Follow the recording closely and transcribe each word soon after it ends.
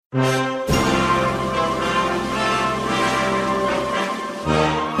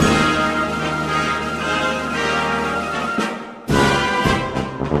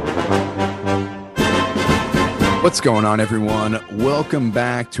What's going on, everyone? Welcome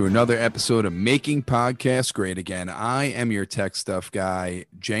back to another episode of Making Podcasts Great Again. I am your tech stuff guy,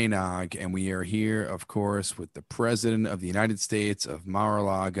 Jay Nog, and we are here, of course, with the President of the United States of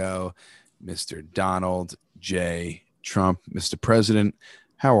Mar-a-Lago, Mr. Donald J. Trump. Mr. President,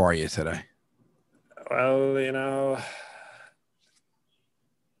 how are you today? Well,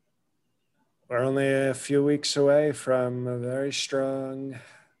 we're only a few weeks away from a very strong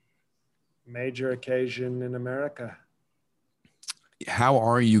major occasion in America. How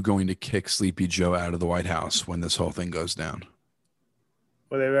are you going to kick Sleepy Joe out of the White House when this whole thing goes down?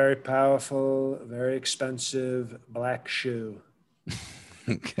 With a very powerful, very expensive black shoe.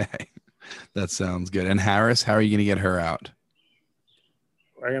 Okay, that sounds good. And Harris, how are you going to get her out?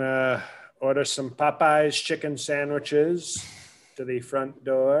 We're going to order some Popeyes chicken sandwiches to the front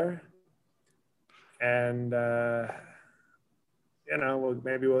door. And,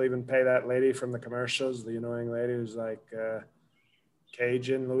 maybe we'll even pay that lady from the commercials, the annoying lady who's like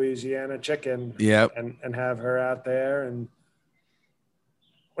Cajun Louisiana chicken. Yep. And have her out there. And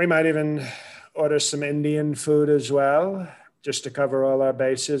we might even order some Indian food as well, just to cover all our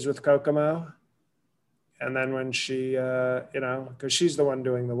bases with Kokomo. And then when she, because she's the one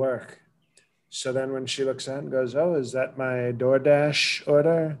doing the work. So then when she looks at it and goes, oh, is that my DoorDash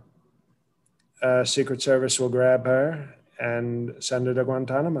order? Secret Service will grab her and send her to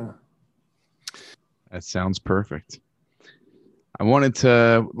Guantanamo. That sounds perfect. I wanted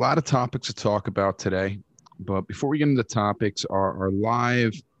a lot of topics to talk about today, but before we get into topics, our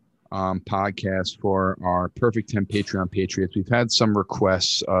live podcast for our Perfect 10 Patreon Patriots, we've had some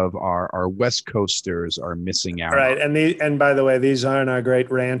requests of our West Coasters are missing out. Right, and by the way, these aren't our great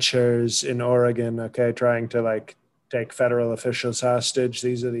ranchers in Oregon, okay, trying to take federal officials hostage.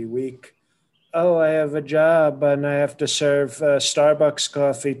 These are the weak. Oh, I have a job and I have to serve Starbucks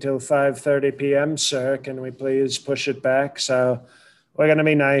coffee till 5:30 p.m., sir. Can we please push it back? So we're going to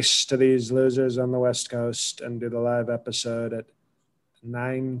be nice to these losers on the West Coast and do the live episode at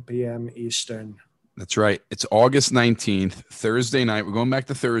 9 p.m. Eastern. That's right. It's August 19th, Thursday night. We're going back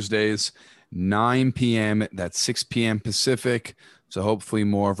to Thursdays, 9 p.m. That's 6 p.m. Pacific. So hopefully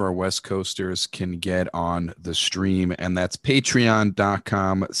more of our West Coasters can get on the stream. And that's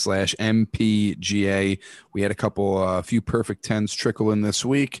patreon.com/MPGA. We had a few perfect 10s trickle in this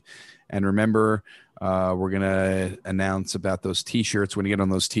week. And remember, we're going to announce about those T-shirts. We're going to get on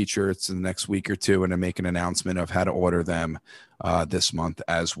those T-shirts in the next week or two and to make an announcement of how to order them this month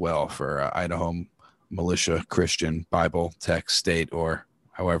as well for Idaho Militia, Christian, Bible, Tech, State, or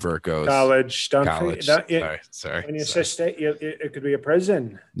however it goes. College. College. Sorry. When you say state, it could be a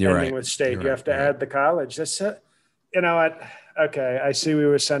prison. You're ending right. With state, You're you have to add the college. That's it. You know what? Okay, I see we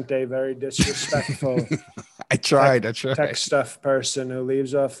were sent a very disrespectful I tried. tech stuff person who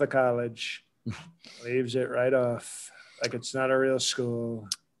leaves off the college. Leaves it right off like it's not a real school.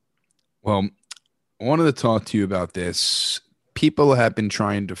 Well, I wanted to talk to you about this. People have been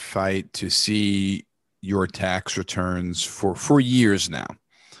trying to fight to see your tax returns for years now,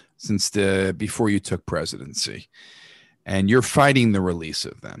 since before you took presidency, and you're fighting the release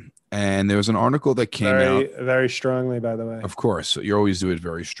of them. And there was an article that came out very strongly, by the way. Of course, you always do it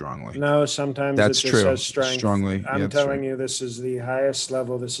very strongly. No, sometimes that's it just true. says strength. Strongly. I'm telling you, this is the highest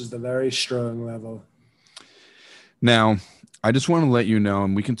level. This is the very strong level. Now, I just want to let you know,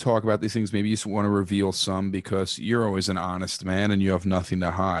 and we can talk about these things. Maybe you just want to reveal some because you're always an honest man and you have nothing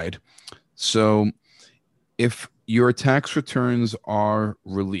to hide. So if your tax returns are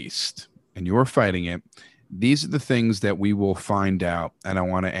released and you're fighting it, these are the things that we will find out, and I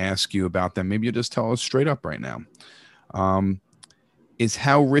want to ask you about them. Maybe you just tell us straight up right now. Is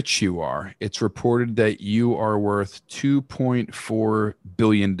how rich you are. It's reported that you are worth $2.4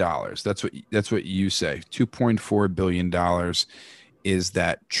 billion. That's what you say. $2.4 billion. Is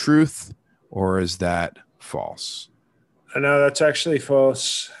that truth or is that false? No, that's actually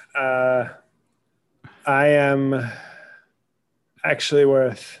false. I am actually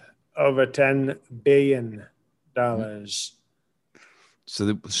worth over $10 billion.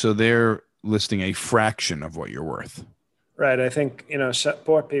 So they're listing a fraction of what you're worth. Right. I think,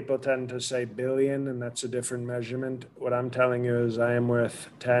 poor people tend to say billion, and that's a different measurement. What I'm telling you is I am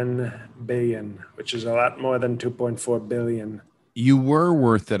worth 10 billion, which is a lot more than 2.4 billion. You were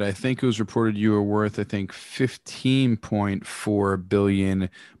worth it. I think it was reported you were worth, 15.4 billion,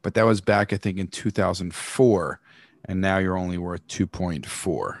 but that was back, in 2004. And now you're only worth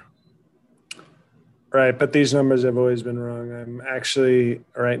 2.4. Right, but these numbers have always been wrong. I'm actually,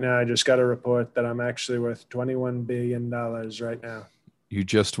 right now, I just got a report that I'm actually worth $21 billion right now. You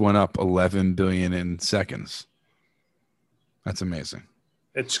just went up 11 billion in seconds. That's amazing.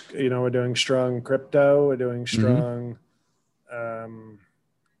 It's, we're doing strong crypto. We're doing Mm-hmm. strong um,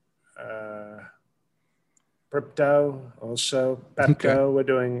 uh, crypto, also Okay.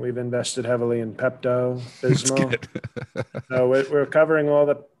 Pepto. We've invested heavily in Pepto That's Bismol. good. So we're covering all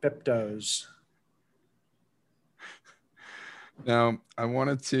the Peptos. Now, I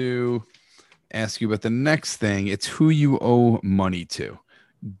wanted to ask you about the next thing. It's who you owe money to.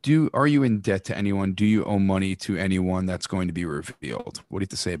 Are you in debt to anyone? Do you owe money to anyone that's going to be revealed? What do you have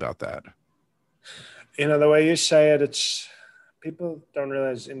to say about that? The way you say it, it's people don't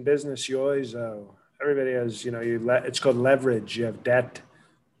realize in business you always owe. Everybody has, it's called leverage. You have debt.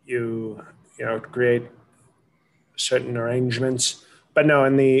 You create certain arrangements. But no,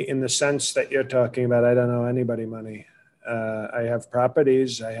 in the sense that you're talking about, I don't owe anybody money. I have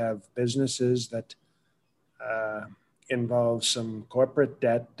properties. I have businesses that uh, involve some corporate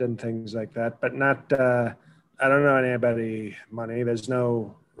debt and things like that, but not. I don't owe anybody money. There's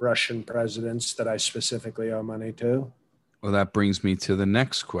no Russian presidents that I specifically owe money to. Well, that brings me to the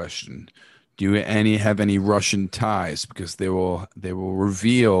next question. Do you have any Russian ties? Because they will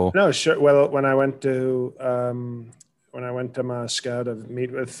reveal. No, sure. Well, when I went to Moscow to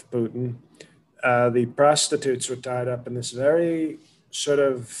meet with Putin, the prostitutes were tied up in this very sort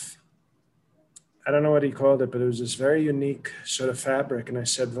of, I don't know what he called it, but it was this very unique sort of fabric. And I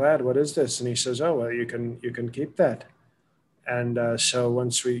said, Vlad, what is this? And he says, oh, well, you can keep that. And so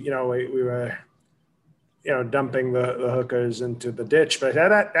once we were, dumping the hookers into the ditch, but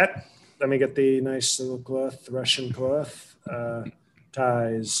let me get the nice little cloth, Russian cloth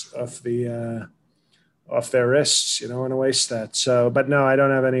ties off their wrists. You don't want to waste that. So, but no, I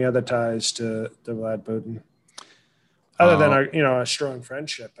don't have any other ties to Vlad Putin other than Uh, a strong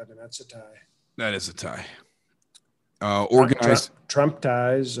friendship. I mean, that's a tie. that is a tie. Trump, Trump, Organized. Trump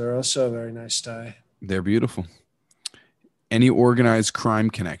ties are also a very nice tie. They're beautiful. Any organized crime Do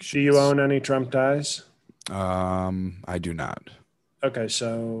you connections? own any Trump ties? I do not. Okay,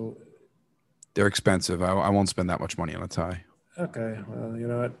 so They're expensive. I won't spend that much money on a tie. okay, well, you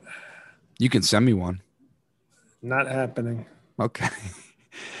know what? You can send me one. Not happening. Okay.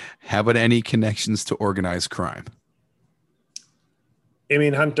 How about any connections to organized crime? You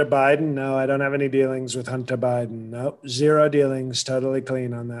mean Hunter Biden? No, I don't have any dealings with Hunter Biden. Nope, zero dealings. Totally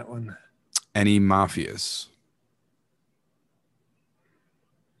clean on that one. Any mafias?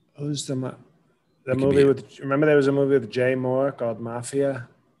 Who's the It could movie be. with? Remember there was a movie with Jay Moore called Mafia.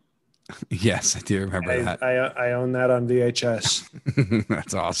 Yes, I do remember I that. I, I own that on VHS.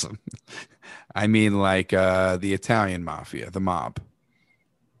 That's awesome. I mean, like the Italian mafia, the mob.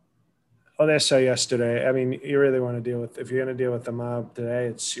 Oh, they saw yesterday. I mean, you really want to deal with if you're going to deal with the mob today,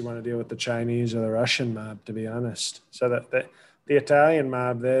 it's you want to deal with the Chinese or the Russian mob, to be honest. So that the Italian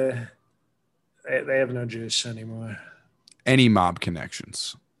mob, they have no juice anymore. Any mob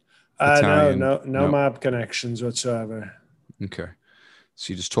connections? No, Italian? no No. mob connections whatsoever. Okay.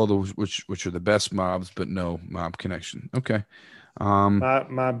 So you just told us which are the best mobs, but no mob connection. Okay. Um,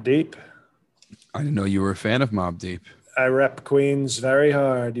 Mob Deep. I didn't know you were a fan of Mob Deep. I rep Queens very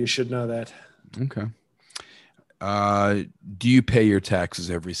hard. You should know that. Okay. Uh, do you pay your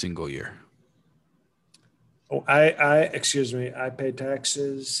taxes every single year? Oh, excuse me. I pay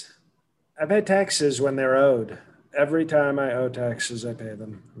taxes. I pay taxes when they're owed. Every time I owe taxes, I pay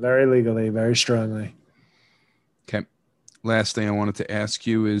them very legally, very strongly. Okay. Last thing I wanted to ask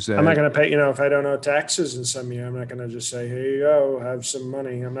you is I'm not that going to pay, if I don't owe taxes in some year, I'm not going to just say, here you go, have some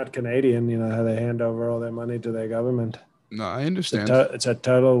money. I'm not Canadian, how they hand over all their money to their government. no, I understand. It's a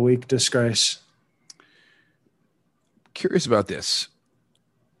total weak disgrace. Curious about this.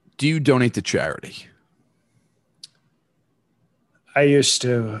 Do you donate to charity? I used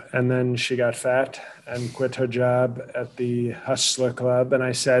to. And then she got fat and quit her job at the Hustler Club. And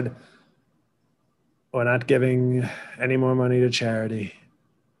I said, we're not giving any more money to charity.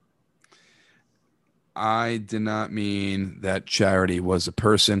 I did not mean that charity was a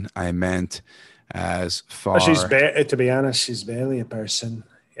person. I meant as Well, far. to be honest, she's barely a person.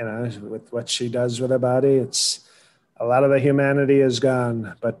 With what she does with her body, it's a lot of the humanity is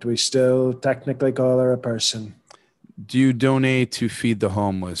gone, but we still technically call her a person. Do you donate to feed the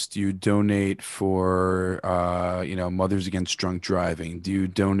homeless? Do you donate for Mothers Against Drunk Driving? Do you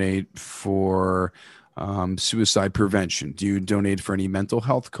donate for suicide prevention? Do you donate for any mental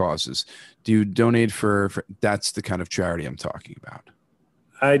health causes? Do you donate for that's the kind of charity I'm talking about.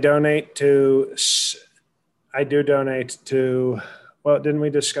 I donate to. I do donate to. Well, didn't we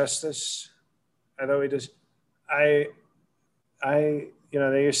discuss this? I thought we just. They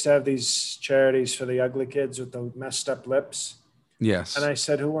used to have these charities for the ugly kids with the messed up lips. And Yes. I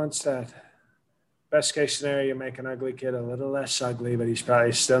said, who wants that? best case scenario, you make an ugly kid a little less ugly, but he's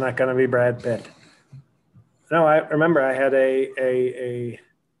probably still not going to be Brad Pitt. No, I remember I had a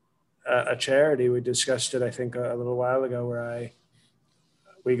charity. We discussed it, I think, a little while ago, where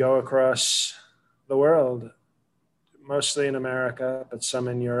we go across the world, mostly in America, but some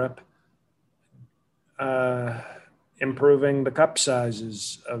in Europe, improving the cup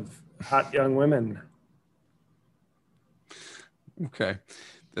sizes of hot young women. Okay,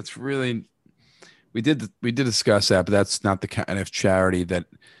 that's really we did discuss that, but that's not the kind of charity that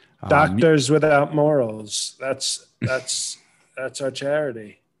Doctors Without Morals. That's our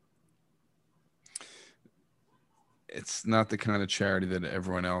charity. It's not the kind of charity that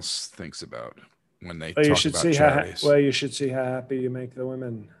everyone else thinks about when they Well, talk about charities. You should see how happy you make the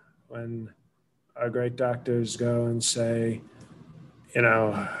women when our great doctors go and say, you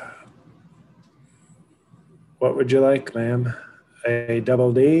know, what would you like, ma'am? A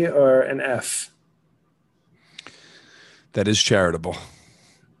double D or an F? That is charitable.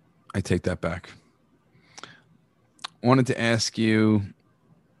 I take that back. I wanted to ask you,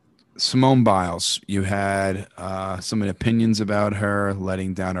 Simone Biles, you had some opinions about her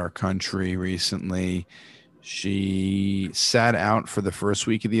letting down our country recently. She sat out for the first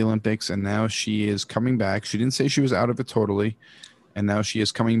week of the Olympics, and now she is coming back. She didn't say she was out of it totally, and now she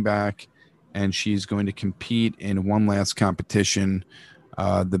is coming back, and she's going to compete in one last competition,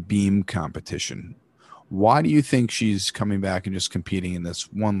 the beam competition. Why do you think she's coming back and just competing in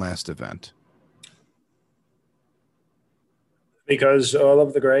this one last event? Because all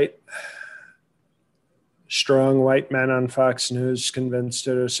of the great, strong white men on Fox News convinced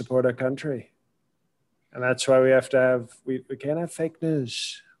her to support our country. And that's why we have to have, we can't have fake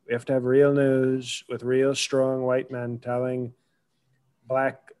news. We have to have real news with real strong white men telling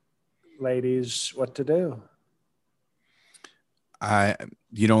black ladies what to do.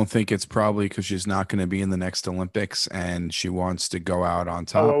 You don't think it's probably because she's not going to be in the next Olympics and she wants to go out on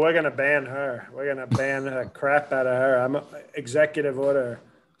top? Oh, well, we're going to ban her. We're going to ban the crap out of her. I'm executive order.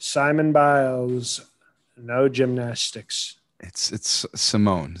 Simone Biles, no gymnastics. It's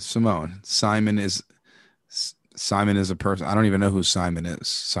Simone. Simon is a person. I don't even know who Simon is.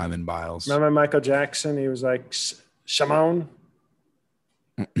 Simone Biles. Remember Michael Jackson? He was like, Simone?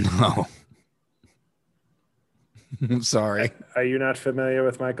 No. I'm sorry. Are you not familiar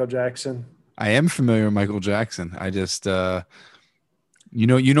with Michael Jackson? I am familiar with Michael Jackson. I just, you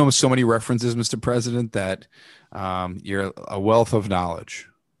know, so many references, Mr. President, that you're a wealth of knowledge.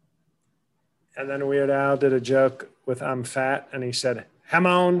 And then Weird Al did a joke with "I'm fat," and he said, "Ham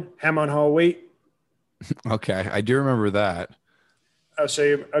on whole wheat." Okay, I do remember that. Oh, so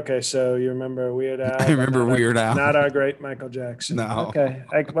you remember Weird Al? I remember Weird Al, not our great Michael Jackson. No. Okay,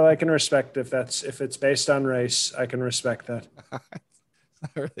 I can respect if it's based on race. I can respect that.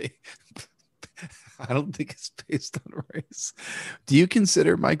 Not really. I don't think it's based on race. Do you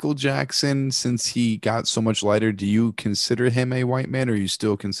consider Michael Jackson, since he got so much lighter, do you consider him a white man, or you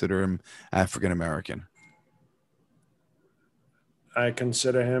still consider him African American? I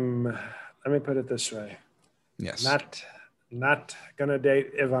consider him. Let me put it this way. Yes. Not gonna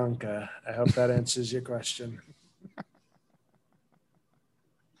date Ivanka. I hope that answers your question. I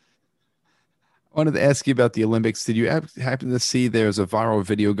wanted to ask you about the Olympics. Did you happen to see there's a viral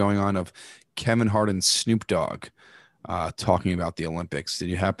video going on of Kevin Hart and Snoop Dogg talking about the Olympics? Did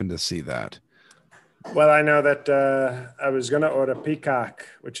you happen to see that? Well, I know that I was going to order Peacock,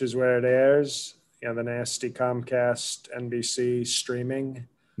 which is where it airs, the nasty Comcast NBC streaming.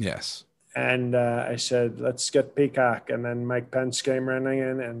 Yes. And I said, let's get Peacock. And then Mike Pence came running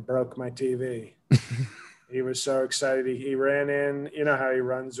in and broke my TV. He was so excited. He ran in, you know how he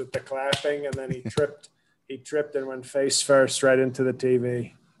runs with the clapping, and then he tripped and went face first right into the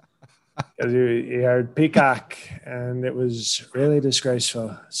TV. Because he heard Peacock, and it was really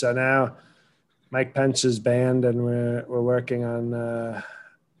disgraceful. So now Mike Pence is banned, and we're working on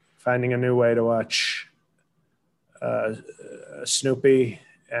finding a new way to watch Snoopy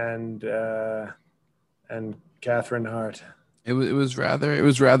and Catherine Hart. It was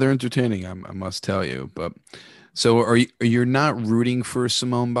rather entertaining, I must tell you. But so you're not rooting for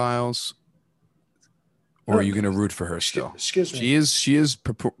Simone Biles, or are you going to root for her still? Excuse me. She is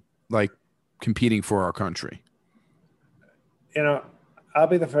like competing for our country. I'll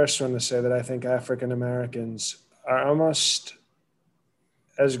be the first one to say that I think African Americans are almost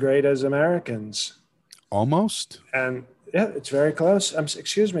as great as Americans. Almost? And yeah, it's very close.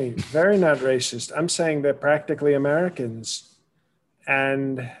 Excuse me, very not racist. I'm saying they're practically Americans.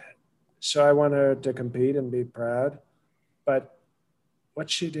 And so I want her to compete and be proud. But what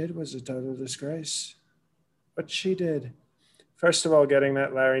she did was a total disgrace. What she did First of all, getting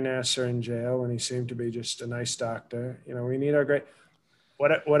that Larry Nasser in jail when he seemed to be just a nice doctor. You know, we need our great.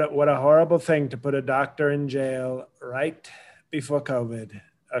 What a horrible thing to put a doctor in jail right before COVID.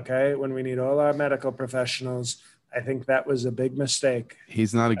 Okay, when we need all our medical professionals, I think that was a big mistake.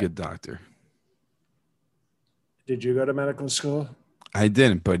 He's not a good doctor. Did you go to medical school? I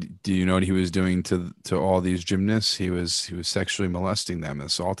didn't, but do you know what he was doing to all these gymnasts? He was sexually molesting them,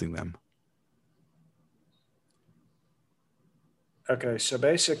 assaulting them. Okay, so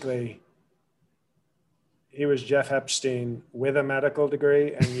basically, he was Jeff Epstein with a medical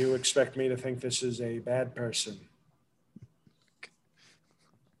degree, and you expect me to think this is a bad person.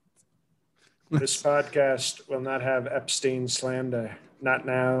 This podcast will not have Epstein slander. Not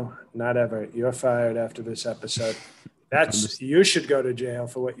now, not ever. You're fired after this episode. You should go to jail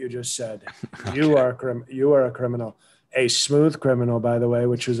for what you just said. Okay. You are a criminal. A smooth criminal, by the way,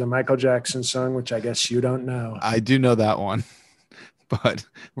 which was a Michael Jackson song, which I guess you don't know. I do know that one. But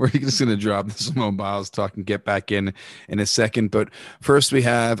we're just going to drop the Simone Biles talk and get back in a second. But first, we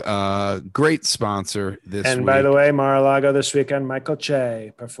have a great sponsor this week. And by the way, Mar-a-Lago this weekend, Michael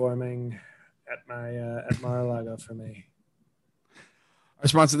Che performing at Mar-a-Lago for me. Our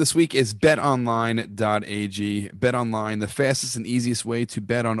sponsor this week is betonline.ag. BetOnline, the fastest and easiest way to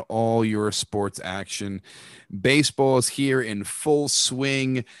bet on all your sports action. Baseball is here in full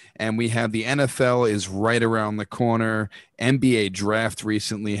swing, and we have the NFL is right around the corner. NBA draft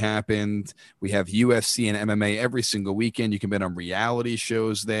recently happened. We have UFC and MMA every single weekend. You can bet on reality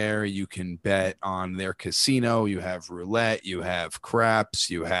shows there. You can bet on their casino. You have roulette. You have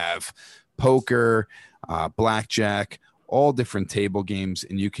craps. You have poker, blackjack, all different table games,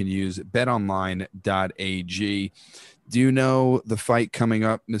 and you can use betonline.ag. Do you know the fight coming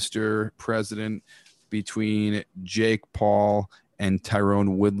up, Mr. President, between Jake Paul and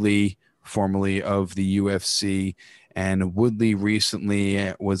Tyrone Woodley, formerly of the UFC? And Woodley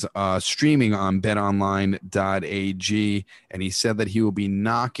recently was streaming on betonline.ag, and he said that he will be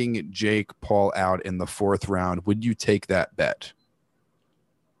knocking Jake Paul out in the 4th round. Would you take that bet?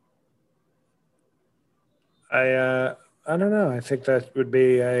 I don't know. I think that would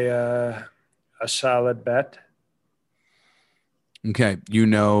be a solid bet. Okay, you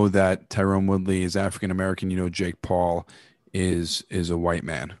know that Tyrone Woodley is African American. You know Jake Paul is a white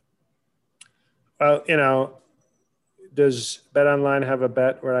man. Well, you know, does BetOnline have a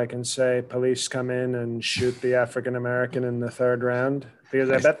bet where I can say police come in and shoot the African American in the 3rd round? Because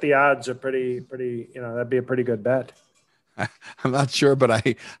I bet the odds are pretty. You know, that'd be a pretty good bet. I'm not sure, but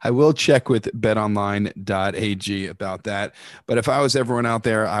I will check with betonline.ag about that. But if I was everyone out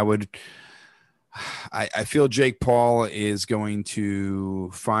there, I feel Jake Paul is going to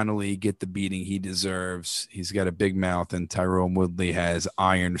finally get the beating he deserves. He's got a big mouth, and Tyrone Woodley has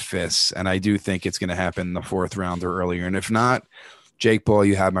iron fists. And I do think it's going to happen in the 4th round or earlier. And if not, Jake Paul,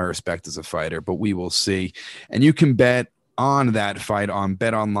 you have my respect as a fighter, but we will see. And you can bet on that fight on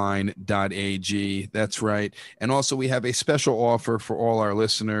betonline.ag. That's right. And also we have a special offer for all our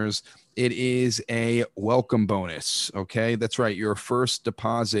listeners. It is a welcome bonus. Okay. That's right. Your first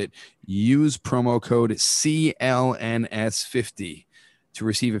deposit, use promo code CLNS50 to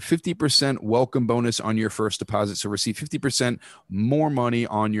receive a 50% welcome bonus on your first deposit. So receive 50% more money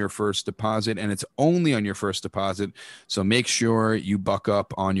on your first deposit, and it's only on your first deposit. So make sure you buck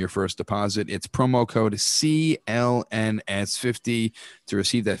up on your first deposit. It's promo code CLNS50 to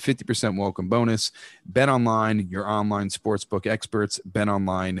receive that 50% welcome bonus. BetOnline, your online sportsbook experts,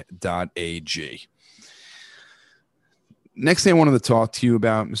 betonline.ag. Next thing I wanted to talk to you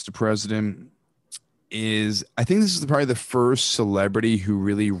about, Mr. President, is I think this is probably the first celebrity who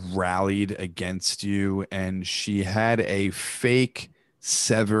really rallied against you, and she had a fake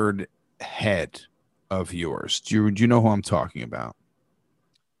severed head of yours. Do you know who I'm talking about?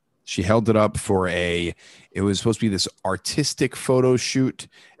 She held it up for it was supposed to be this artistic photo shoot.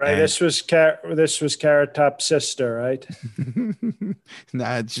 Right. This was Carrot Top's sister, right?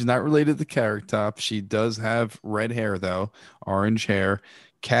 Nah, she's not related to Carrot Top. She does have red hair, though, orange hair.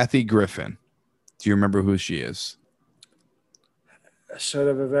 Kathy Griffin. Do you remember who she is? Sort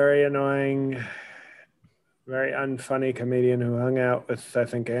of a very annoying, very unfunny comedian who hung out with, I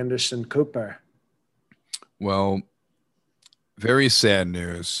think, Anderson Cooper. Well, very sad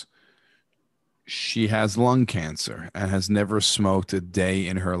news. She has lung cancer and has never smoked a day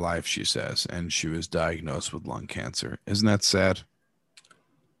in her life, she says, and she was diagnosed with lung cancer. Isn't that sad?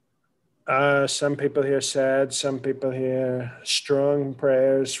 Some people hear sad, some people hear strong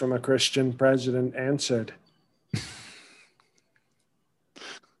prayers from a Christian president answered.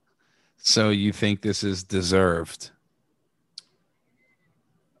 So you think this is deserved?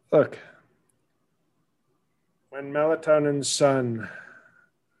 Look, when Melatonin's son,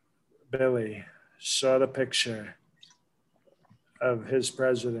 Billy, saw the picture of his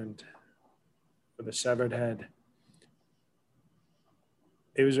president with a severed head,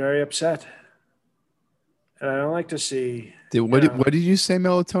 he was very upset. And I don't like to see, What did you say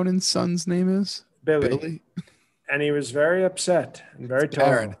Melatonin's son's name is? Billy. Billy? And he was very upset and very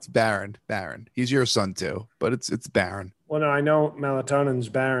Baron. tall. It's Baron. Baron. He's your son too, but it's Baron. Well, no, I know Melatonin's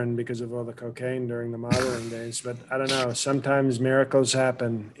barren because of all the cocaine during the modeling days, but I don't know. Sometimes miracles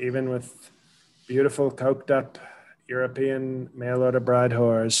happen, even with beautiful, coked up European mail order bride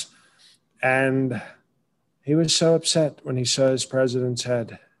whores. And he was so upset when he saw his president's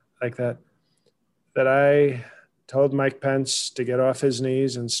head like that, that I told Mike Pence to get off his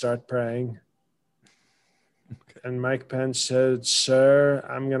knees and start praying. And Mike Pence said, "Sir,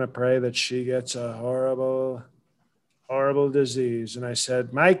 I'm going to pray that she gets a horrible, horrible disease." And I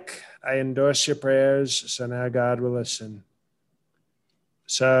said, "Mike, I endorse your prayers, so now God will listen."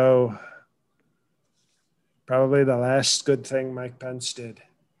 So probably the last good thing Mike Pence did.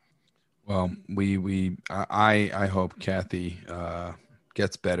 Well, I hope Kathy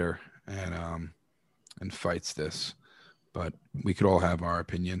gets better and fights this, but we could all have our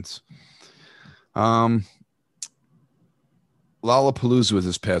opinions. Lollapalooza was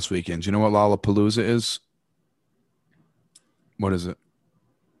this past weekend. Do you know what Lollapalooza is? What is it?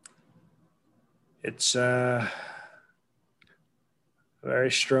 It's a very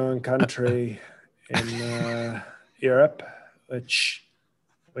strong country in Europe, which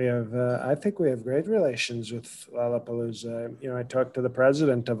we have. I think we have great relations with Lollapalooza. You know, I talked to the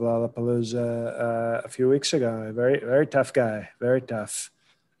president of Lollapalooza a few weeks ago. A very, very tough guy. Very tough.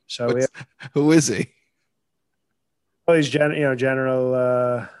 So Who is he? well, he's General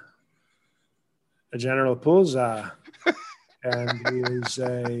Pulza, and he is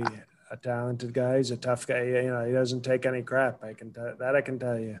a talented guy. He's a tough guy. You know, he doesn't take any crap. I can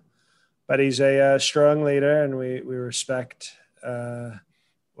tell you. But he's a strong leader, and we respect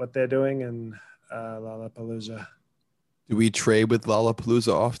what they're doing in Lollapalooza. Do we trade with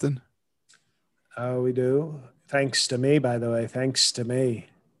Lollapalooza often? Oh, we do. Thanks to me, by the way. Thanks to me.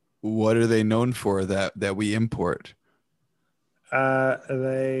 What are they known for that we import?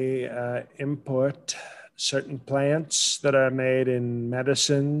 They import certain plants that are made in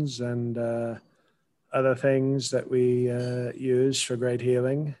medicines and other things that we use for great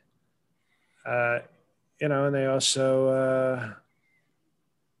healing. You know, and they also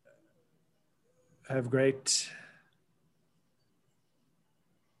have great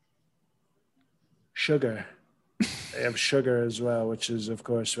sugar. They have sugar as well, which is, of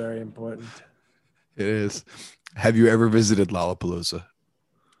course, very important. It is. Have you ever visited Lollapalooza?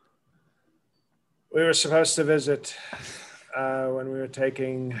 We were supposed to visit when we were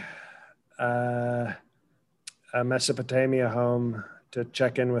taking a Mesopotamia home to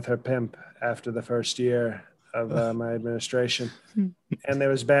check in with her pimp after the first year of my administration. And there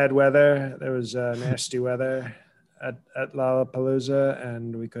was bad weather. There was nasty weather at Lollapalooza,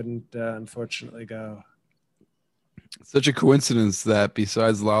 and we couldn't, unfortunately, go. Such a coincidence that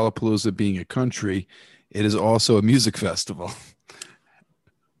besides Lollapalooza being a country, it is also a music festival.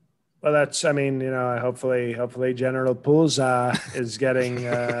 Well, I mean, you know, hopefully General Pulza is getting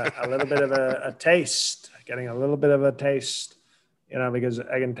a little bit of a taste, you know, because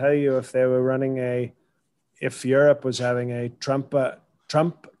I can tell you if Europe was having a Trump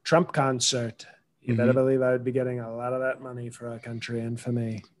concert, you better believe I would be getting a lot of that money for our country and for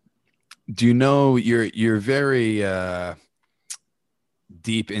me. Do you know you're very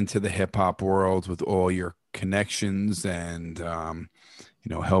deep into the hip hop world with all your connections and you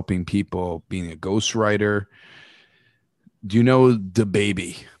know, helping people, being a ghostwriter. Do you know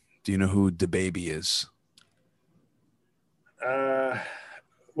DaBaby? Do you know who DaBaby is?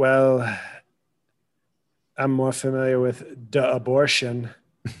 Well, I'm more familiar with abortion,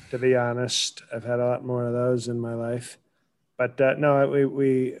 to be honest. I've had a lot more of those in my life. But no,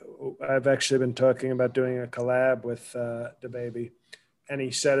 I've actually been talking about doing a collab with DaBaby. And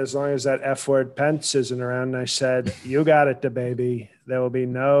he said, as long as that F word Pence isn't around, and I said, you got it, DaBaby. There will be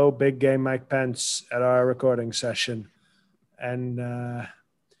no big game Mike Pence at our recording session. And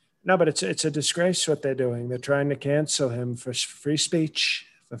no, but it's a disgrace what they're doing. They're trying to cancel him for free speech,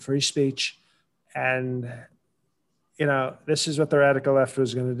 And, you know, this is what the radical left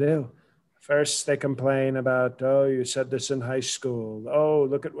was going to do. First, they complain about, oh, you said this in high school. Oh,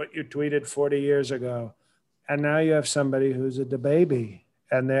 look at what you tweeted 40 years ago. And now you have somebody who's a DaBaby,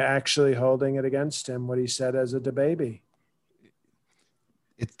 and they're actually holding it against him, what he said as a DaBaby.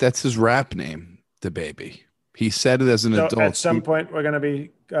 That's his rap name, DaBaby. He said it as an adult. At some point, we're going to be,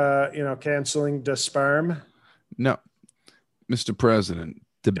 canceling DaSperm. No, Mr. President,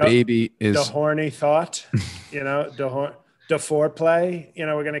 the The, baby the is horny thought, the foreplay.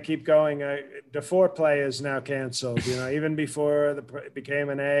 We're going to keep going. The foreplay is now canceled. Even before it became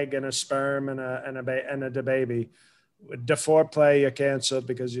an egg and a sperm and a baby. The foreplay you canceled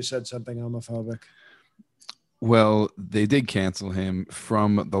because you said something homophobic. well, they did cancel him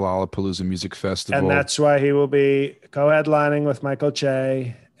from the Lollapalooza Music Festival. And that's why he will be co-headlining with Michael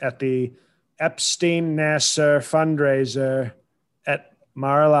Che at the Epstein Nasser fundraiser at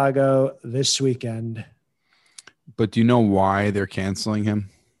Mar-a-Lago this weekend. But do you know why they're canceling him?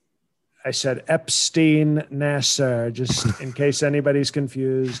 I said Epstein Nasser, just in case anybody's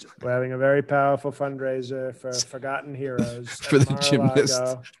confused. We're having a very powerful fundraiser for forgotten heroes for the gymnast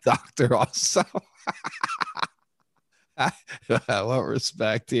doctor also. What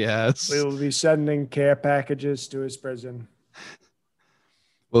respect he has. We will be sending care packages to his prison.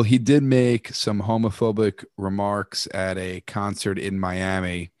 Well, he did make some homophobic remarks at a concert in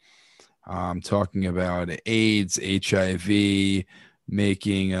Miami, talking about AIDS, HIV,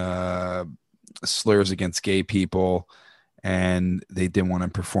 making slurs against gay people, and they didn't want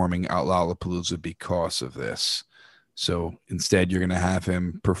him performing at Lollapalooza because of this. So instead, you're going to have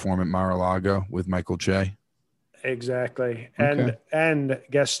him perform at Mar-a-Lago with Michael Che. Exactly. Okay. And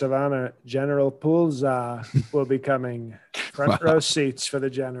guest of honor, General Poolza will be coming. Front row seats for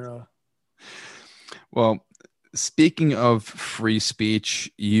the general. Well, speaking of free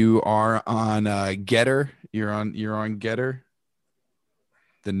speech, you are on Getter. You're on Getter,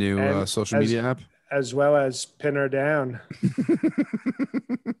 the new social media app, as well as Pin Her Down.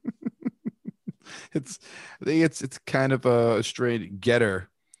 I think it's kind of a straight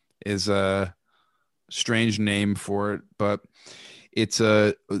Getter is a strange name for it, but it's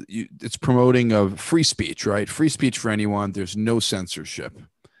promoting of free speech, right? Free speech for anyone. There's no censorship.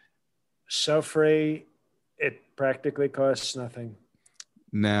 So free, it practically costs nothing.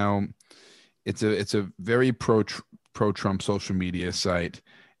 Now, it's a very pro-Trump social media site,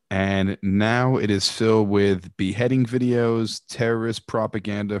 and now it is filled with beheading videos, terrorist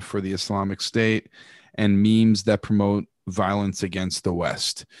propaganda for the Islamic State, and memes that promote violence against the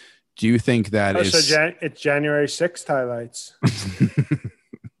West. Do you think that is? So it's January 6th highlights. It's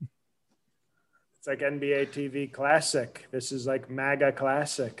like NBA TV Classic. This is like MAGA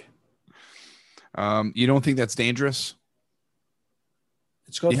Classic. You don't think that's dangerous?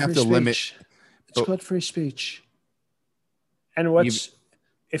 It's called free speech. It's called free speech. And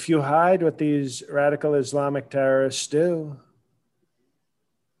if you hide what these radical Islamic terrorists do,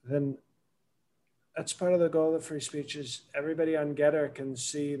 then that's part of the goal of free speech is everybody on Getter can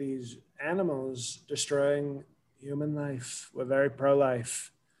see these animals destroying human life. We're very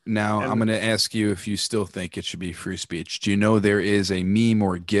pro-life. Now, I'm going to ask you if you still think it should be free speech. Do you know there is a meme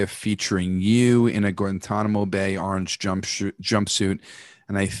or GIF featuring you in a Guantanamo Bay orange jumpsuit,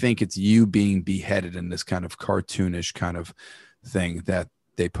 and I think it's you being beheaded in this kind of cartoonish kind of thing that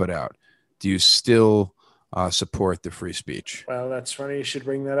they put out. Do you still support the free speech? Well, that's funny you should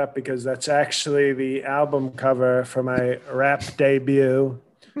bring that up because that's actually the album cover for my rap debut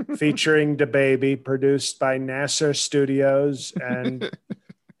featuring DaBaby, produced by Nasser Studios and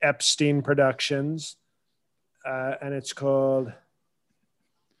Epstein Productions. And it's called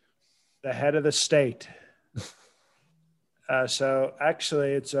The Head of the State. So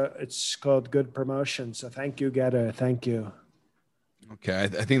actually it's called good promotion. So thank you, Getter. Thank you. Okay.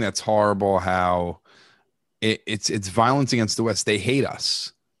 I think that's horrible how it's violence against the West. They hate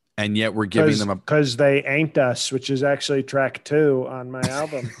us, and yet we're giving them because they ain't us, which is actually track 2 on my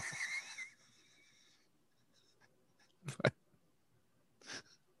album.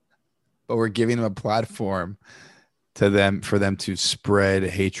 But we're giving them a platform for them to spread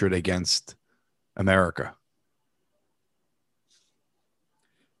hatred against America.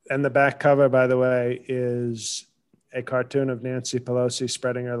 And the back cover, by the way, is a cartoon of Nancy Pelosi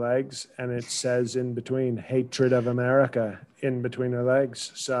spreading her legs, and it says in between "hatred of America" in between her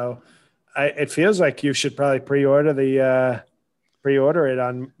legs. So it feels like you should probably pre-order it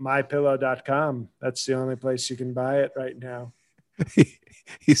on mypillow.com. That's the only place you can buy it right now.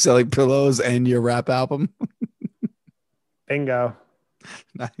 He's selling pillows and your rap album. Bingo.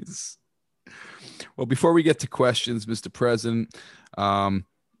 Nice. Well, before we get to questions, Mr. President,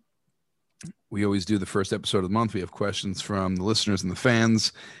 we always do the first episode of the month. We have questions from the listeners and the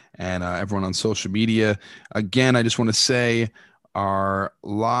fans and everyone on social media. Again, I just want to say Our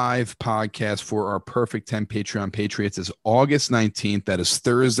live podcast for our Perfect 10 Patreon Patriots is August 19th. That is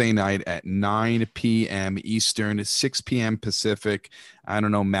Thursday night at 9 p.m. Eastern, 6 p.m. Pacific. I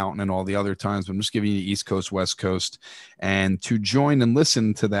don't know, Mountain and all the other times, but I'm just giving you East Coast, West Coast. And to join and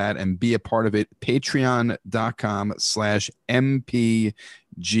listen to that and be a part of it,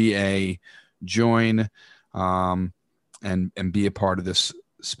 patreon.com/MPGA. Join and be a part of this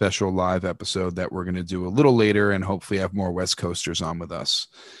special live episode that we're going to do a little later and hopefully have more West Coasters on with us.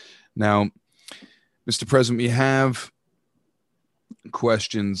 Now, Mr. President, we have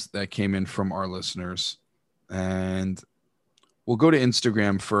questions that came in from our listeners, and we'll go to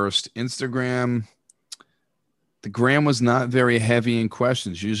Instagram first. Instagram, the gram was not very heavy in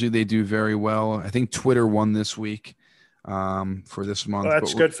questions. Usually they do very well. I think Twitter won this week for this month. Well,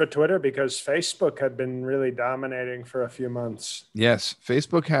 that's good for Twitter because Facebook had been really dominating for a few months. Yes,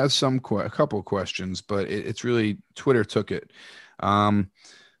 Facebook has a couple of questions, but it's really Twitter took it. The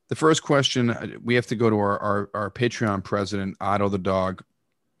first question, we have to go to our Patreon president, Otto the dog.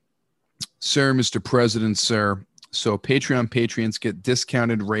 Sir, Mr. President, sir. So Patreon patrons get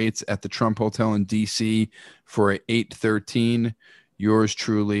discounted rates at the Trump Hotel in D.C. for 813. Yours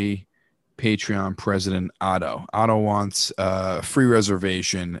truly, Patreon president Otto. Otto wants a free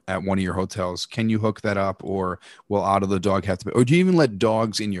reservation at one of your hotels. Can you hook that up, or will Otto the dog have to pay? Or do you even let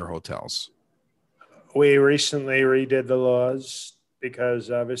dogs in your hotels? We recently redid the laws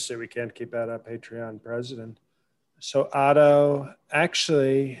because obviously we can't keep out our Patreon president. So Otto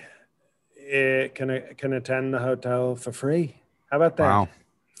actually can attend the hotel for free. How about that? Wow.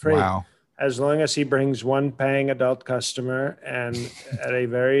 Free. Wow. As long as he brings one paying adult customer and at a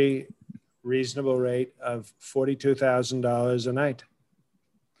very reasonable rate of $42,000 a night.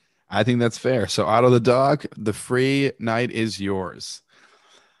 I think that's fair. So Otto the dog, the free night is yours.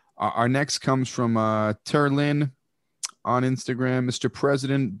 Our next comes from Terlin on Instagram. Mr.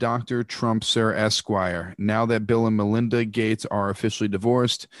 President, Dr. Trump, Sir Esquire. Now that Bill and Melinda Gates are officially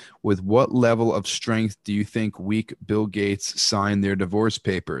divorced, with what level of strength do you think weak Bill Gates signed their divorce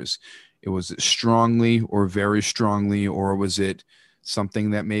papers? It was strongly or very strongly, or was it something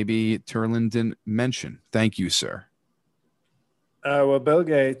that maybe Terlin didn't mention? Thank you, sir. Well, Bill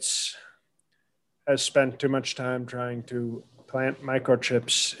Gates has spent too much time trying to plant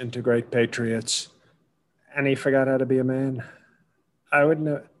microchips into great patriots, and he forgot how to be a man. I would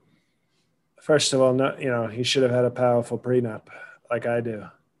know. First of all, he should have had a powerful prenup like I do.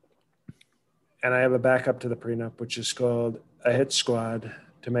 And I have a backup to the prenup, which is called a hit squad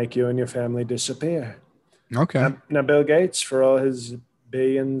to make you and your family disappear. Okay. Now, Bill Gates, for all his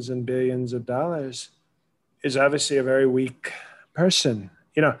billions and billions of dollars, is obviously a very weak person.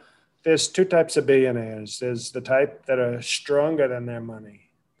 There's two types of billionaires. There's the type that are stronger than their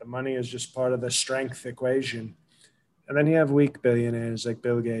money. The money is just part of the strength equation. And then you have weak billionaires like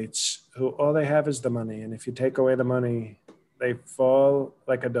Bill Gates, who all they have is the money. And if you take away the money, they fall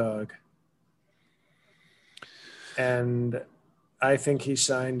like a dog. And I think he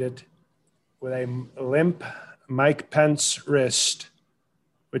signed it with a limp Mike Pence wrist,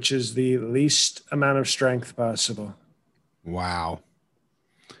 which is the least amount of strength possible. Wow.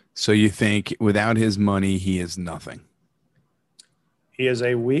 So you think without his money, he is nothing? He is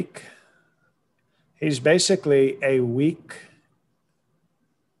he's basically a weak,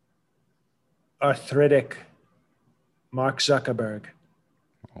 arthritic Mark Zuckerberg.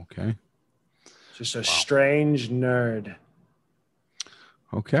 Okay. Just a strange nerd.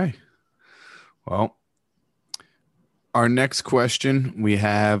 Okay. Well, our next question we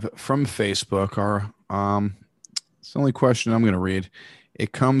have from Facebook. It's the only question I'm going to read.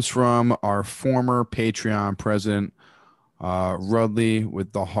 It comes from our former Patreon president, Rudley,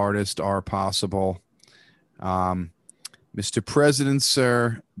 with the hardest R possible. Mr. President,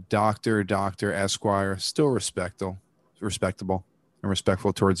 sir, Dr. Esquire, still respectable and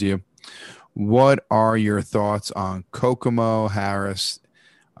respectful towards you. What are your thoughts on Kokomo Harris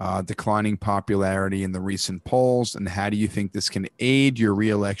declining popularity in the recent polls, and how do you think this can aid your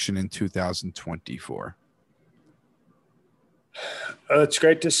reelection in 2024? It's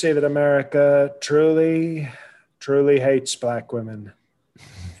great to see that America truly, truly hates black women.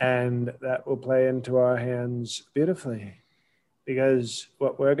 And that will play into our hands beautifully. Because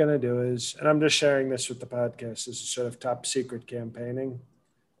what we're going to do is, and I'm just sharing this with the podcast, this is sort of top secret campaigning.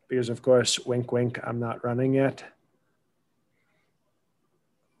 Because, of course, wink, wink, I'm not running yet.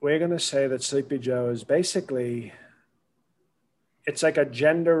 We're going to say that Sleepy Joe is basically, it's like a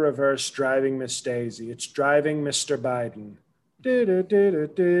gender reverse driving Miss Daisy. It's driving Mr. Biden.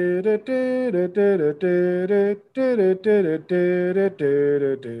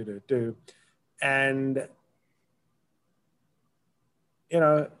 And you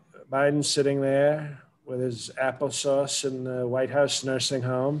know, Biden's sitting there with his applesauce in the White House nursing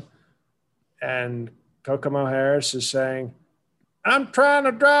home, and Kokomo Harris is saying, "I'm trying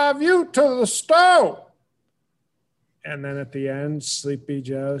to drive you to the stove." And then at the end, Sleepy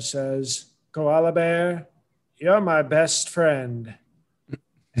Joe says, "Koala Bear, you're my best friend."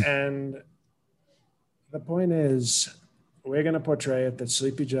 And the point is, we're going to portray it that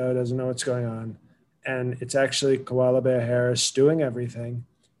Sleepy Joe doesn't know what's going on. And it's actually Koala Bear Harris doing everything.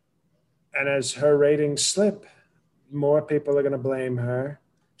 And as her ratings slip, more people are going to blame her.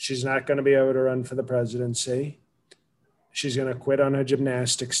 She's not going to be able to run for the presidency. She's going to quit on her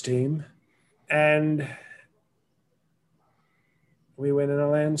gymnastics team. And we win in a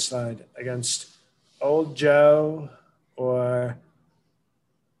landslide against old Joe or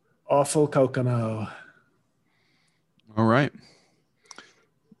awful Kokomo. All right.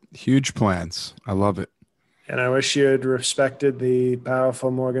 Huge plans. I love it. And I wish you had respected the powerful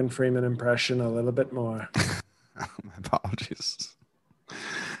Morgan Freeman impression a little bit more. My apologies.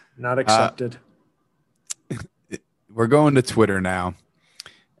 Not accepted. We're going to Twitter now.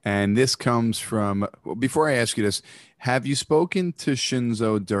 And this comes from, well, before I ask you this, have you spoken to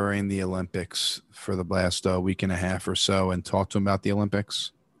Shinzo during the Olympics for the last week and a half or so and talked to him about the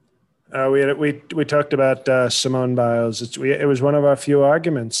Olympics? We talked about Simone Biles. It was one of our few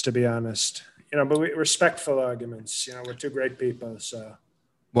arguments, to be honest. But respectful arguments. We're two great people. So,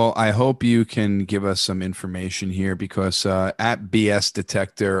 well, I hope you can give us some information here because at BS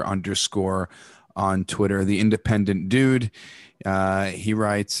Detector _ on Twitter, the independent dude, he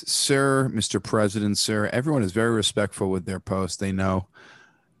writes, "Sir, Mr. President, sir, everyone is very respectful with their posts. They know.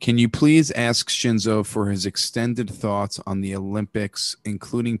 Can you please ask Shinzo for his extended thoughts on the Olympics,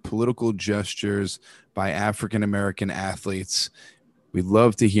 including political gestures by African-American athletes? We'd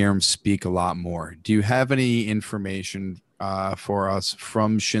love to hear him speak a lot more. Do you have any information for us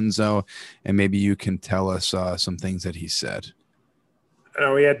from Shinzo? And maybe you can tell us some things that he said."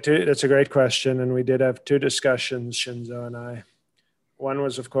 We had two. That's a great question. And we did have two discussions, Shinzo and I. One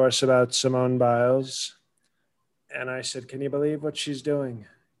was, of course, about Simone Biles. And I said, "Can you believe what she's doing?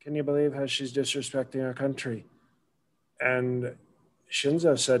 Can you believe how she's disrespecting our country?" And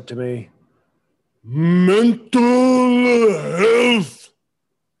Shinzo said to me, "Mental health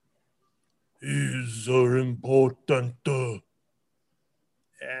is important."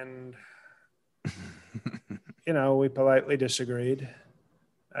 And, we politely disagreed.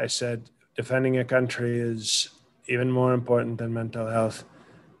 I said, defending a country is even more important than mental health.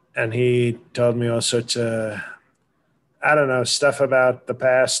 And he told me all sorts of, stuff about the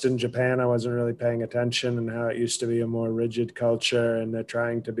past in Japan. I wasn't really paying attention, and how it used to be a more rigid culture, and they're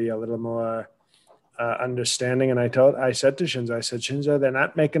trying to be a little more understanding. And I said to Shinzo, "Shinzo, they're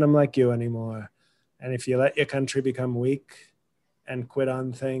not making them like you anymore. And if you let your country become weak and quit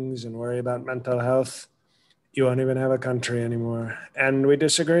on things and worry about mental health, you won't even have a country anymore." And we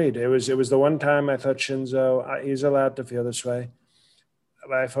disagreed. It was the one time I thought Shinzo, he's allowed to feel this way,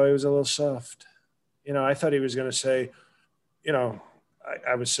 but I thought he was a little soft. I thought he was going to say,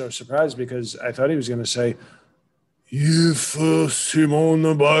 I was so surprised because I thought he was going to say, "If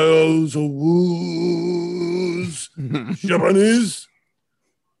Simone Biles was Japanese,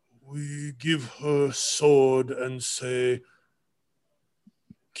 we give her sword and say,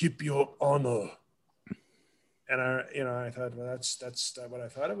 'Keep your honor.'" And I thought, well, that's what I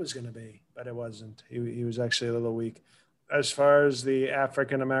thought it was going to be, but it wasn't. He was actually a little weak. As far as the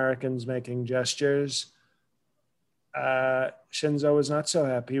African Americans making gestures, Shinzo was not so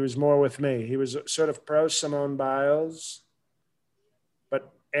happy. He was more with me. He was sort of pro Simone Biles,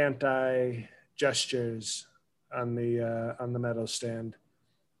 but anti gestures on the medal stand.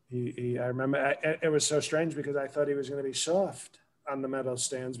 I remember it was so strange because I thought he was going to be soft on the medal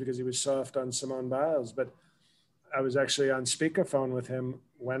stands because he was soft on Simone Biles, but I was actually on speakerphone with him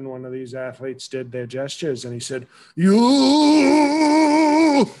when one of these athletes did their gestures, and he said, "You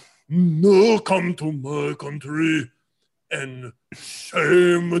no come to my country and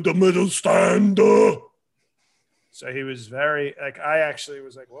shame the medal stand." So he was very, I actually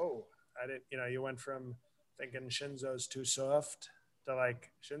was like, whoa, I didn't, you went from thinking Shinzo's too soft to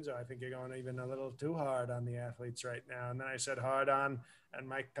Shinzo, I think you're going even a little too hard on the athletes right now. And then I said hard on, and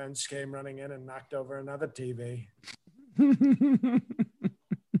Mike Pence came running in and knocked over another TV.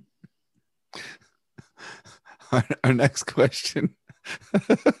 Our next question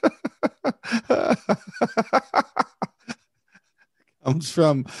comes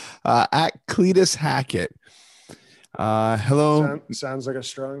from at Cletus Hackett. Hello. Sounds like a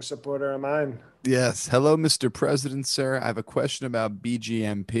strong supporter of mine. Yes. Hello, Mr. President, sir. I have a question about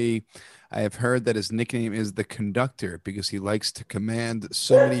BGMP. I have heard that his nickname is the conductor because he likes to command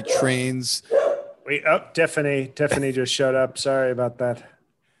so many trains. Tiffany just showed up. Sorry about that.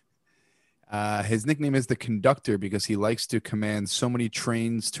 His nickname is the conductor because he likes to command so many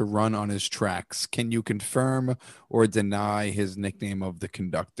trains to run on his tracks. Can you confirm or deny his nickname of the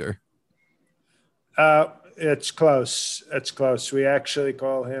conductor? It's close. It's close. We actually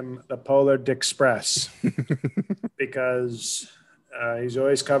call him the Polar Express because he's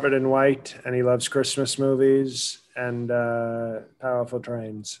always covered in white and he loves Christmas movies and powerful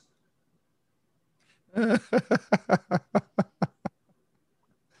trains.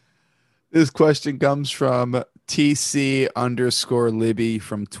 This question comes from TC_Libby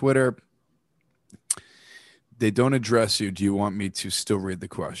from Twitter. They don't address you. Do you want me to still read the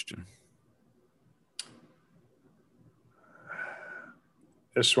question?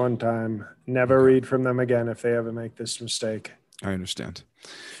 This one time, never read from them again if they ever make this mistake. I understand.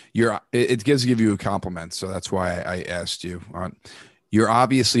 It gives give you a compliment, so that's why I asked you. You're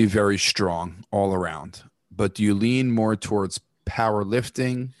obviously very strong all around, but do you lean more towards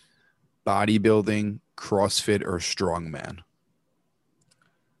powerlifting, bodybuilding, CrossFit, or strongman?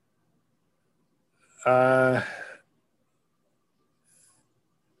 I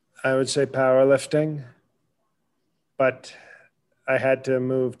would say powerlifting, but I had to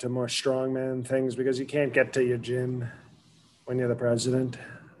move to more strongman things because you can't get to your gym when you're the president.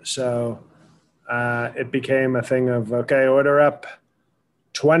 So it became a thing of, okay, order up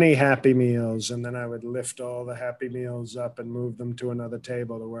 20 Happy Meals. And then I would lift all the Happy Meals up and move them to another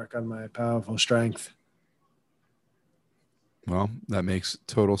table to work on my powerful strength. Well, that makes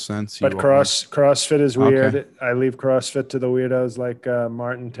total sense. But CrossFit is weird. Okay. I leave CrossFit to the weirdos like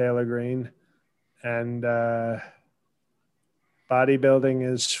Martin Taylor Green. And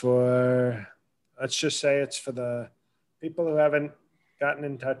bodybuilding is for, let's just say it's for the people who haven't gotten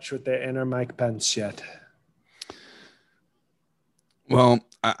in touch with their inner Mike Pence yet. Well,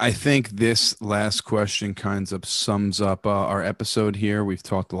 I think this last question kind of sums up our episode here. We've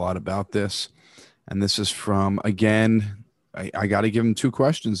talked a lot about this. And this is from, again, I got to give him two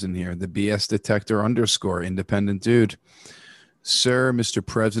questions in here. The BS Detector _ independent dude. Sir, Mr.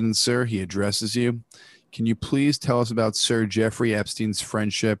 President, sir, he addresses you. Can you please tell us about Sir Jeffrey Epstein's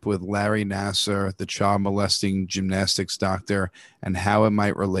friendship with Larry Nassar, the child molesting gymnastics doctor, and how it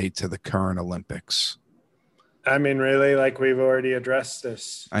might relate to the current Olympics? I mean, really, like we've already addressed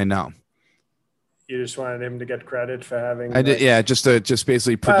this. I know. You just wanted him to get credit for having. I did, yeah. Just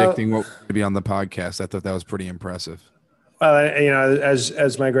basically predicting what was going to be on the podcast. I thought that was pretty impressive. Well, you know,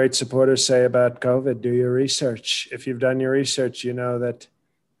 as my great supporters say about COVID, do your research. If you've done your research, you know that.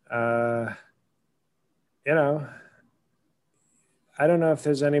 You know, I don't know if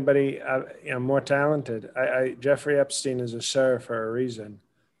there's anybody more talented. Jeffrey Epstein is a sir for a reason.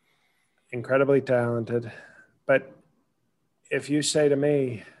 Incredibly talented. But if you say to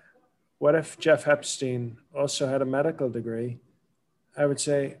me, what if Jeff Epstein also had a medical degree? I would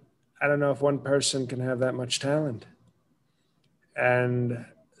say, I don't know if one person can have that much talent. And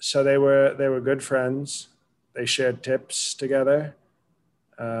so they were good friends. They shared tips together.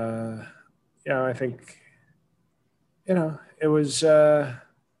 I think, it was, I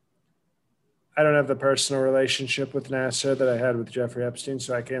don't have the personal relationship with Nassar that I had with Jeffrey Epstein,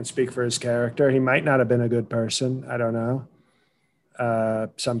 so I can't speak for his character. He might not have been a good person. I don't know.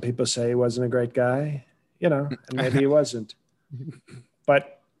 Some people say he wasn't a great guy, and maybe he wasn't.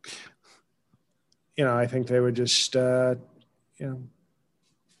 But, I think they were just, two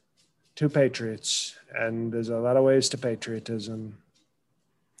patriots, and there's a lot of ways to patriotism.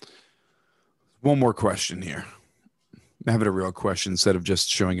 One more question here. Have it a real question instead of just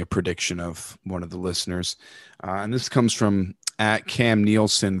showing a prediction of one of the listeners. And this comes from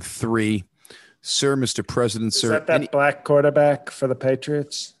 @CamNielsen3. Sir, Mr. President, sir. Is that black quarterback for the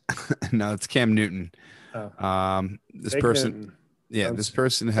Patriots? No, it's Cam Newton. Oh. This Fig person, Newton. Yeah, this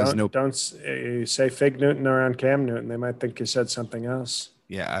person has Don't you say Fig Newton around Cam Newton. They might think you said something else.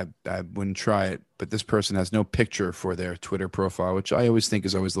 Yeah, I wouldn't try it. But this person has no picture for their Twitter profile, which I always think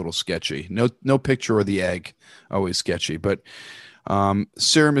is always a little sketchy. No picture of the egg, always sketchy. But,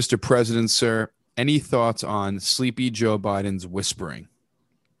 sir, Mr. President, sir, any thoughts on Sleepy Joe Biden's whispering?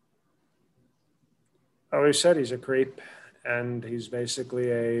 Oh, he said he's a creep, and he's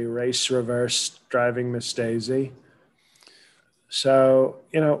basically a race reverse driving Miss Daisy. So,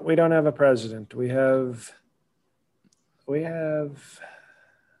 we don't have a president. We have.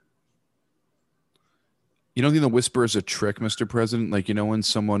 You don't think the whisper is a trick, Mr. President? Like, when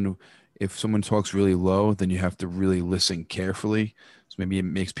someone if someone talks really low, then you have to really listen carefully. So maybe it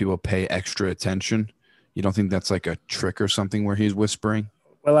makes people pay extra attention. You don't think that's like a trick or something where he's whispering?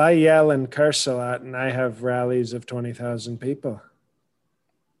 Well, I yell and curse a lot, and I have rallies of 20,000 people.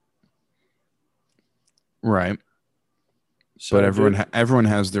 Right. But So, everyone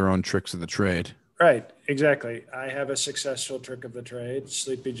has their own tricks of the trade. right, exactly. I have a successful trick of the trade.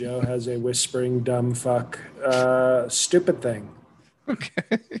 Sleepy Joe has a whispering, dumb fuck, stupid thing.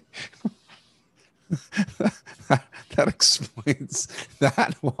 Okay. That explains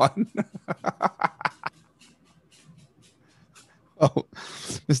that one. Oh,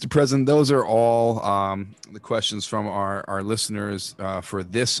 Mr. President, those are all the questions from our listeners for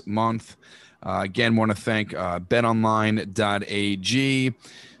this month. Again, want to thank betonline.ag.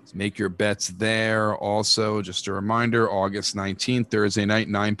 Make your bets there. Also, just a reminder, August 19th, Thursday night,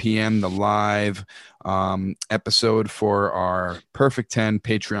 9 p.m., the live episode for our Perfect 10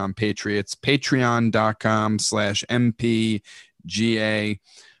 Patreon Patriots, patreon.com/MPGA.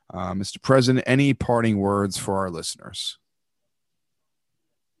 Mr. President, any parting words for our listeners?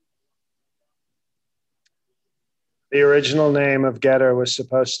 The original name of Getter was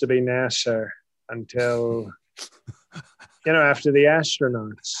supposed to be Nasser until, after the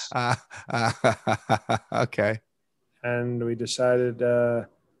astronauts. Okay. And we decided to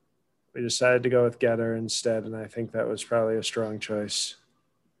go with Getter instead, and I think that was probably a strong choice.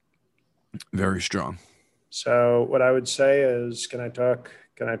 Very strong. So what I would say is, can I talk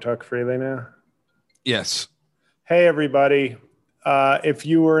freely now? Yes. Hey, everybody. If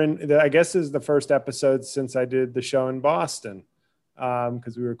you were I guess this is the first episode since I did the show in Boston,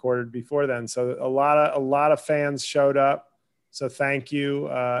 because we recorded before then. So a lot of fans showed up. So thank you,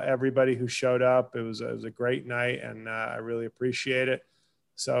 everybody who showed up. It was a great night, and I really appreciate it.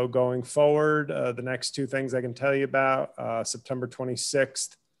 So going forward, the next two things I can tell you about, September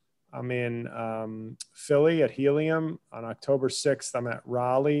 26th, I'm in Philly at Helium. On October 6th, I'm at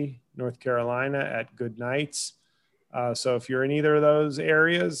Raleigh, North Carolina at Good Nights. So if you're in either of those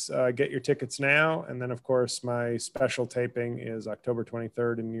areas, get your tickets now. And then, of course, my special taping is October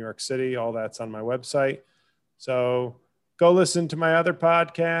 23rd in New York City. All that's on my website. So go listen to my other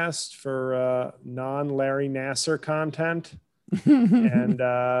podcast for non-Larry Nasser content. And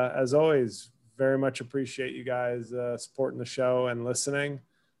as always, very much appreciate you guys supporting the show and listening.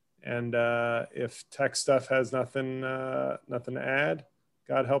 And if tech stuff has nothing to add,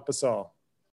 God help us all.